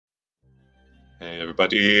Hey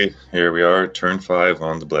everybody, here we are, turn 5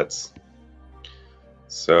 on the Blitz.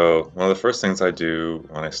 So, one of the first things I do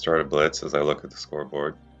when I start a Blitz is I look at the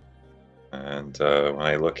scoreboard. And when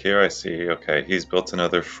I look here, I see, okay, he's built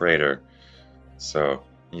another freighter. So,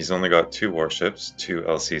 he's only got 2 warships, 2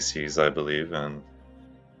 LCCs, I believe, and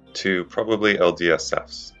 2 probably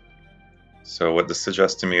LDSFs. So, what this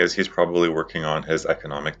suggests to me is he's probably working on his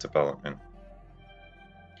economic development.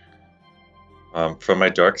 From my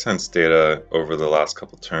Dark Sense data over the last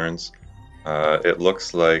couple turns, it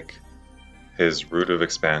looks like his route of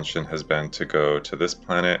expansion has been to go to this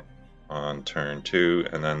planet on turn 2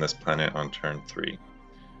 and then this planet on turn 3.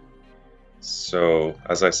 So,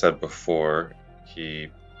 as I said before,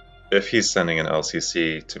 if he's sending an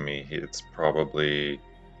LCC to me, it's probably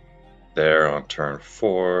there on turn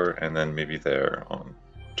 4 and then maybe there on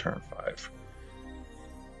turn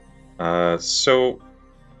 5. So,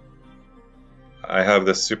 I have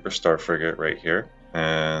this superstar frigate right here,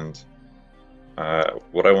 and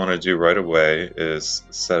what I want to do right away is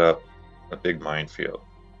set up a big minefield.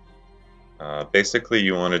 Basically,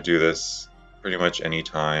 you want to do this pretty much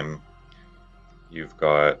anytime you've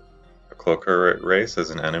got a cloaker race as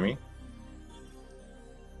an enemy.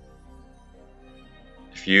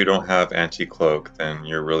 If you don't have anti-cloak, then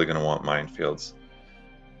you're really going to want minefields.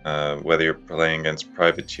 Whether you're playing against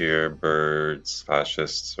privateer, birds,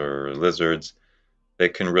 fascists, or lizards, they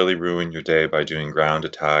can really ruin your day by doing ground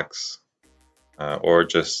attacks or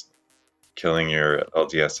just killing your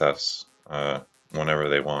LDSFs whenever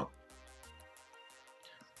they want.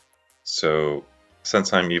 So,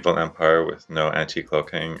 since I'm Evil Empire with no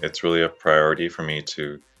anti-cloaking, it's really a priority for me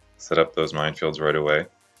to set up those minefields right away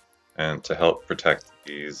and to help protect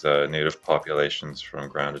these native populations from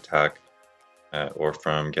ground attack or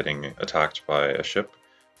from getting attacked by a ship,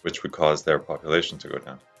 which would cause their population to go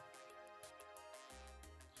down.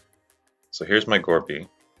 So here's my Gorby.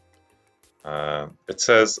 It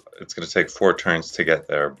says it's going to take 4 turns to get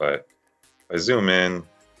there, but if I zoom in,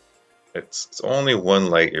 it's only 1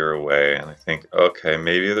 light year away, and I think, okay,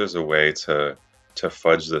 maybe there's a way to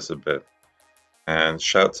fudge this a bit. And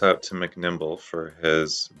shouts out to McNimble for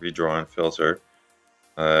his redraw and filter.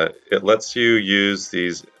 It lets you use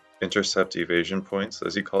these intercept evasion points,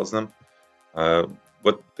 as he calls them.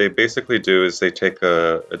 What they basically do is they take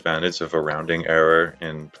advantage of a rounding error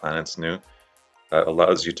in Planets New that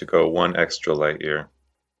allows you to go 1 extra light year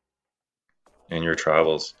in your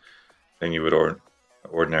travels than you would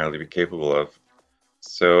ordinarily be capable of.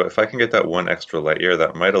 So if I can get that 1 extra light year,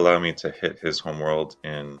 that might allow me to hit his homeworld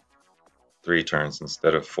in 3 turns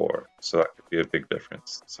instead of 4. So that could be a big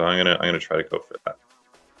difference. So I'm gonna try to go for that.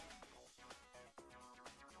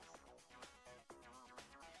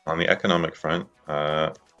 On the economic front,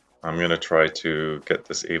 I'm going to try to get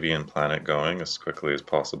this avian planet going as quickly as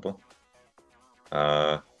possible.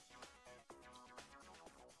 It's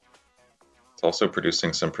also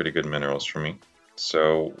producing some pretty good minerals for me.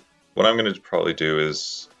 So what I'm going to probably do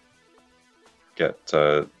is get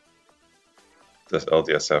this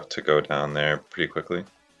LDSF to go down there pretty quickly,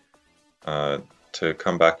 to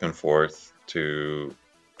come back and forth to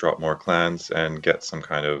drop more clans and get some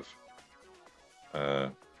kind of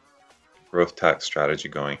growth tax strategy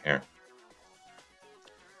going here.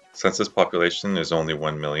 Since this population is only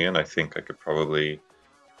 1 million, I think I could probably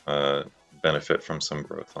benefit from some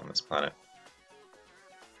growth on this planet.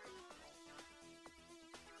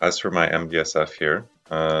 As for my MDSF here,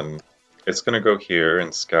 it's going to go here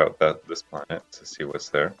and scout this planet to see what's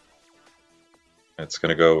there. It's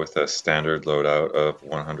going to go with a standard loadout of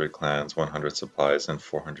 100 clans, 100 supplies, and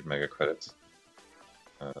 400 mega credits.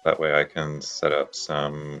 That way I can set up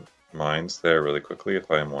some mines there really quickly if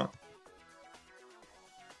I want.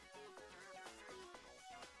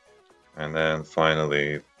 And then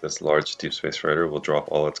finally, this large deep space freighter will drop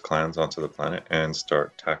all its clans onto the planet and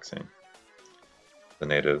start taxing the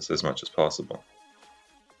natives as much as possible.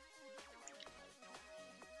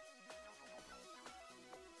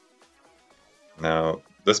 Now,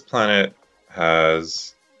 this planet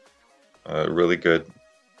has really good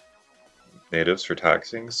natives for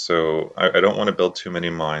taxing, so I don't want to build too many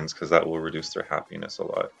mines because that will reduce their happiness a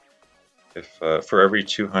lot. If for every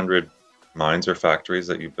 200 mines or factories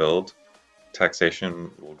that you build,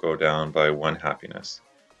 taxation will go down by 1 happiness,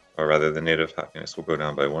 or rather the native happiness will go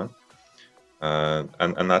down by 1.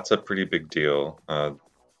 And that's a pretty big deal.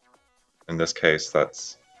 In this case,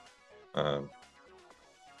 that's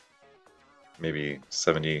maybe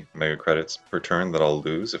 70 mega credits per turn that I'll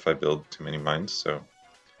lose if I build too many mines, so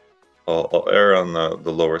I'll err on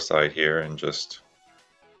the lower side here and just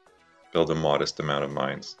build a modest amount of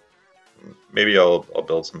mines. Maybe I'll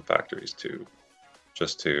build some factories too,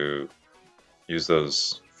 just to use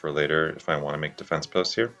those for later if I want to make defense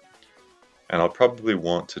posts here. And I'll probably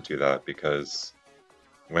want to do that because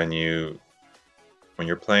when you're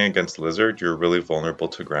playing against Lizard, you're really vulnerable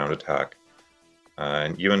to ground attack.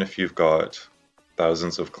 And even if you've got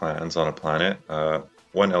thousands of clans on a planet,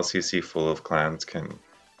 one LCC full of clans can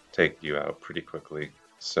take you out pretty quickly.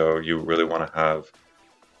 So you really want to have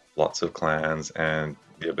lots of clans and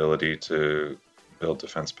the ability to build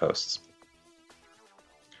defense posts.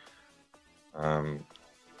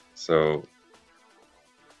 So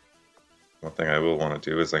one thing I will want to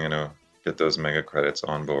do is I'm going to get those mega credits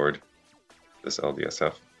on board this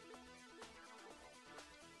LDSF.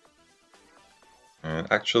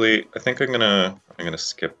 And actually, I think I'm gonna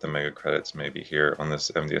skip the mega credits maybe here on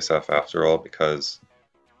this MDSF after all, because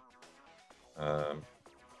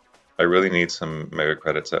I really need some mega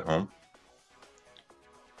credits at home.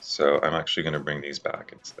 So I'm actually going to bring these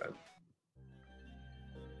back instead.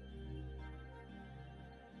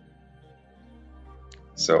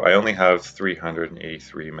 So I only have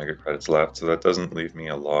 383 mega credits left, so that doesn't leave me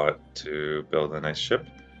a lot to build a nice ship.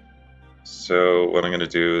 So what I'm going to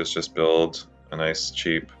do is just build a nice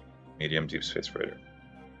cheap medium deep space freighter.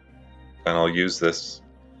 And I'll use this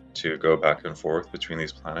to go back and forth between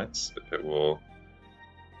these planets. It will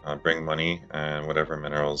bring money and whatever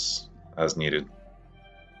minerals as needed.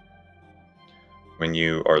 When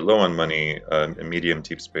you are low on money, a medium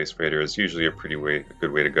deep space freighter is usually a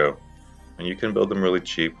good way to go. And you can build them really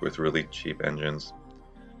cheap with really cheap engines.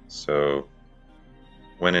 So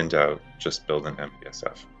when in doubt, just build an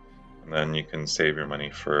MPSF. And then you can save your money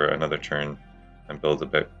for another turn and build a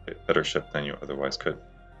bit better ship than you otherwise could.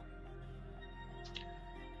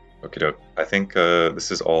 Okie I think this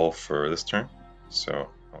is all for this turn. So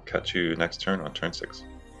I'll catch you next turn on turn 6.